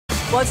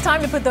Well, it's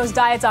time to put those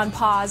diets on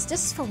pause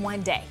just for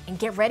one day and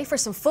get ready for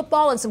some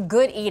football and some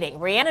good eating.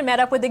 Rhiannon met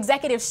up with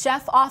executive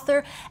chef,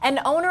 author, and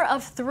owner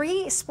of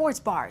 3 sports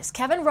bars,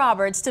 Kevin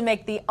Roberts, to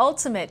make the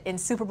ultimate in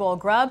Super Bowl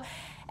grub.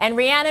 And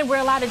Rhiannon, we're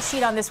allowed to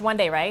cheat on this one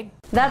day, right?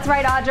 That's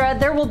right, Audra.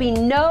 There will be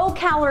no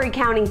calorie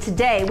counting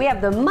today. We have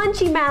the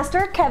Munchie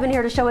Master, Kevin,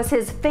 here to show us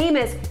his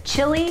famous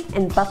chili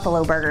and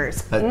buffalo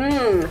burgers.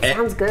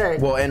 Sounds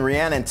good. Well, and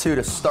Rhiannon, too,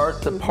 to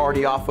start the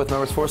party off with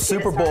numbers 4,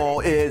 Super Bowl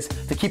is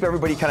to keep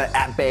everybody kind of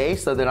at bay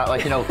so they're not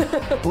like,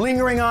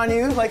 lingering on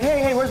you. Like,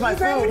 hey, where's my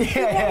food?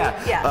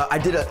 Yeah. I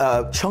did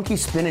a chunky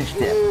spinach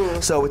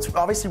dip. So it's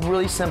obviously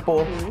really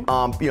simple,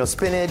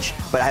 spinach,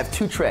 but I have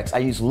 2 tricks. I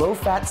use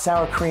low-fat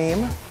sour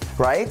cream.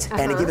 Right?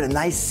 And to give it a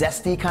nice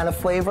zesty kind of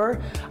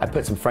flavor, I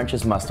put some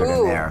French's mustard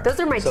in there. Those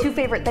are my 2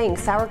 favorite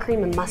things, sour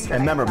cream and mustard.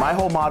 And remember, my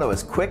whole motto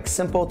is quick,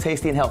 simple,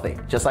 tasty, and healthy,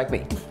 just like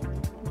me.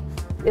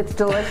 It's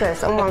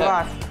delicious. Oh my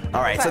gosh.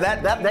 All right, so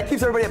that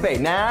keeps everybody at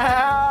bay.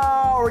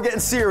 Now we're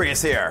getting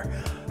serious here.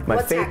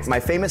 My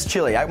famous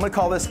chili. I'm going to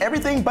call this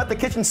everything but the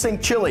kitchen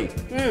sink chili.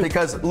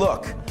 Because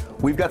look,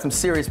 we've got some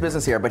serious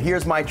business here, but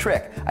here's my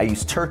trick. I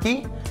use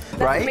turkey,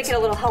 right? To make it a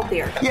little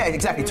healthier. Yeah,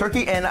 exactly.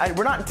 Turkey, and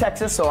we're not in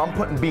Texas, so I'm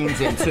putting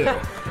beans in too.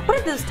 What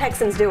are those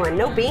Texans doing?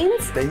 No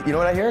beans? You know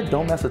what I hear?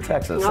 Don't mess with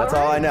Texas. That's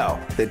all I know.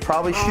 They'd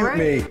probably shoot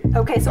me.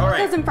 Okay, so what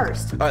goes in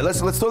first? All right, let's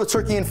throw the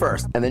turkey in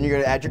first. And then you're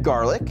going to add your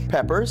garlic,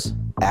 peppers,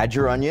 add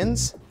your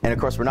onions. And of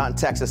course, we're not in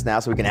Texas now,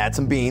 so we can add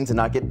some beans and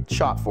not get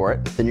shot for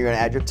it. Then you're going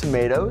to add your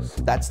tomatoes.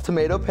 That's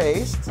tomato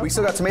paste. We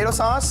still got tomato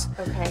sauce.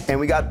 Okay. And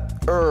we got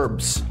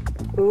herbs.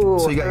 Ooh,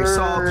 so you got your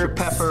salt, your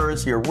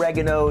peppers, your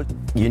oregano.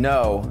 You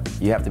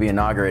have to be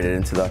inaugurated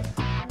into the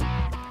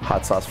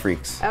hot sauce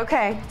freaks.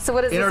 Okay, so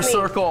what does this mean? Inner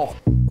circle.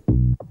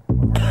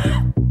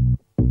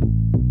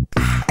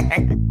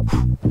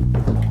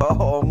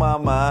 Oh,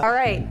 mama. All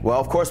right. Well,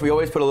 of course, we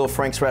always put a little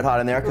Frank's Red Hot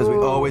in there because we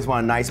always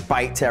want a nice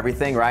bite to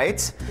everything,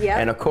 right? Yeah.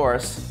 And of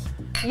course.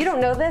 You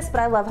don't know this,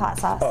 but I love hot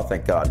sauce. Oh,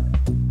 thank God.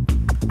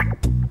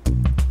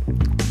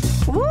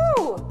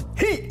 Woo!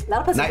 Heat.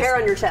 That'll put some hair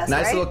on your chest,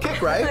 nice right? Little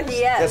kick, right?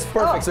 Yes. That's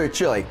perfect for your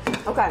chili.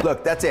 Okay.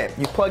 Look, that's it.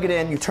 You plug it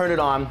in, you turn it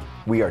on,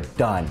 we are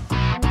done.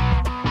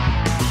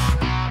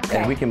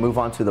 And we can move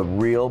on to the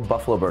real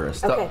buffalo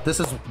burgers. Okay. So this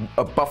is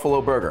a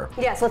buffalo burger.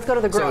 Yes, let's go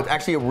to the grill. So it's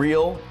actually a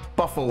real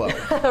buffalo.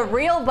 A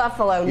real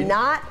buffalo,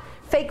 not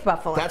fake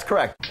buffalo. That's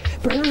correct.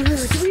 Do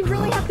we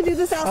really have to do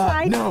this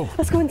outside? No.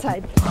 Let's go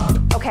inside.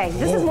 Okay,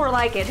 this is more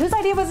like it. Whose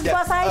idea was this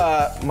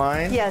outside?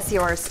 Mine. Yes,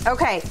 yours.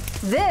 Okay,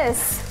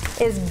 this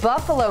is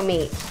buffalo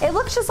meat. It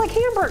looks just like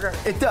hamburger.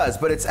 It does,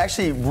 but it's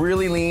actually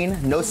really lean,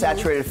 no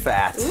saturated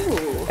fat,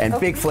 and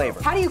big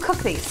flavor. How do you cook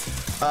these?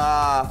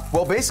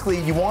 Well,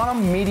 basically, you want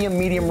them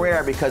medium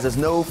rare because there's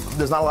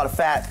not a lot of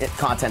fat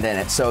content in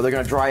it, so they're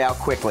going to dry out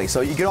quickly.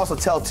 So you can also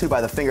tell too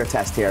by the finger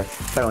test here.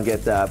 If I don't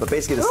get, but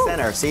basically the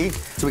center. See,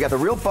 so we got the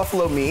real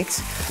buffalo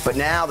meat, but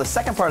now the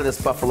second part of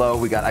this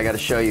buffalo, I got to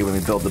show you when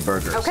we build the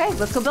burgers. Okay,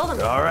 let's go build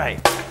them.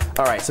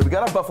 All right, so we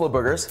got our buffalo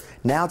burgers.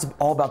 Now it's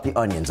all about the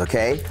onions,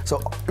 okay?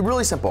 So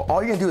really simple.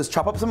 All you're gonna do is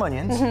chop up some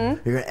onions.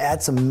 You're gonna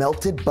add some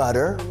melted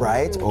butter,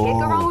 right? Can't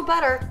go wrong with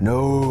butter.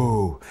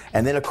 No.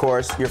 And then of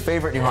course, your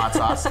favorite new hot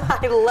sauce.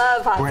 I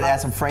love hot sauce. We're gonna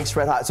add some Frank's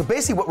Red Hot. So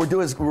basically what we're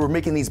doing is we're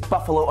making these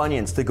buffalo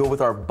onions to go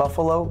with our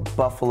buffalo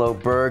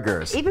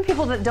burgers. Even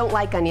people that don't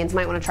like onions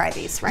might want to try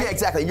these, right? Yeah,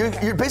 exactly.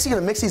 You're basically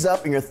gonna mix these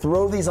up and you're gonna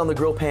throw these on the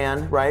grill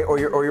pan, right? Or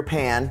your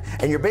pan,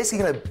 and you're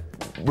basically gonna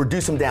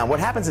reduce them down. What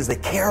happens is they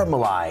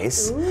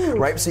caramelize,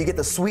 right? So you get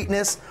the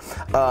sweetness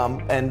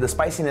and the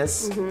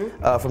spiciness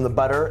from the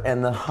butter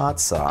and the hot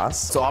sauce.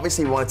 So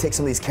obviously you want to take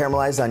some of these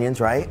caramelized onions,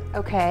 right?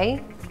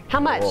 Okay. How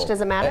much?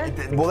 Does it matter?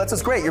 Well, that's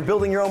what's great. You're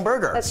building your own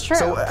burger. That's true.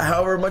 So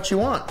however much you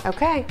want.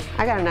 Okay,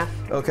 I got enough.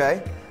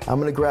 Okay. I'm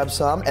gonna grab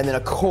some, and then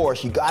of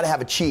course you gotta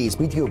have a cheese.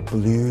 We do a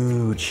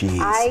blue cheese.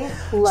 I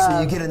love. So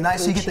you get a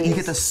nice, you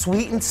get the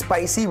sweet and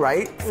spicy,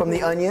 right, from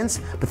the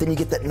onions, but then you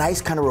get that nice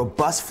kind of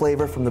robust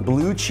flavor from the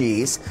blue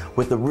cheese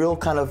with the real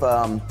kind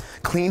of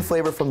clean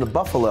flavor from the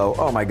buffalo.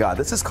 Oh my God,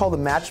 this is called the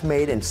match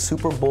made in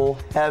Super Bowl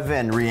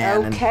heaven,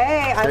 Rhiannon.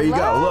 Okay, there you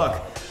go. Look,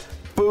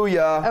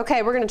 booyah.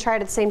 Okay, we're gonna try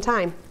it at the same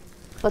time.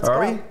 Let's go.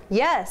 Are we?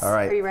 Yes. All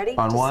right. Are you ready?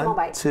 On Just 1, small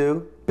bite.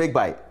 2, big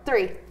bite.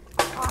 3.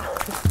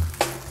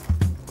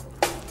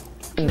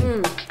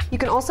 You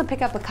can also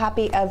pick up a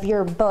copy of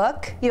your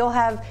book. You'll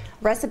have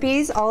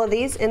recipes, all of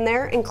these in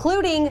there,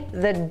 including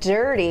the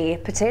dirty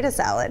potato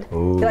salad.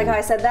 Ooh. You like how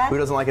I said that? Who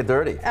doesn't like it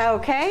dirty?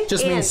 Okay.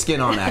 Just means skin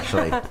on,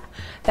 actually.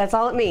 That's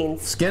all it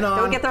means. Skin on.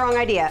 Don't get the wrong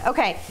idea.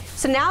 Okay,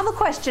 so now the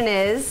question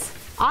is,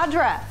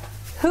 Audra,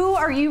 who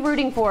are you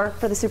rooting for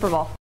the Super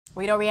Bowl?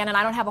 Well, Rhiannon,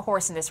 I don't have a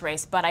horse in this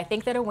race, but I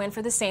think that a win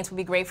for the Saints would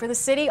be great for the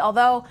city,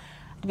 although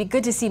it'd be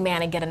good to see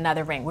Manning get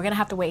another ring. We're going to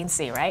have to wait and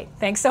see, right?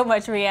 Thanks so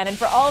much, Rhiannon.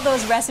 For all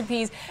those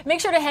recipes, make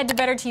sure to head to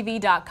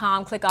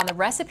bettertv.com, click on the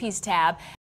recipes tab.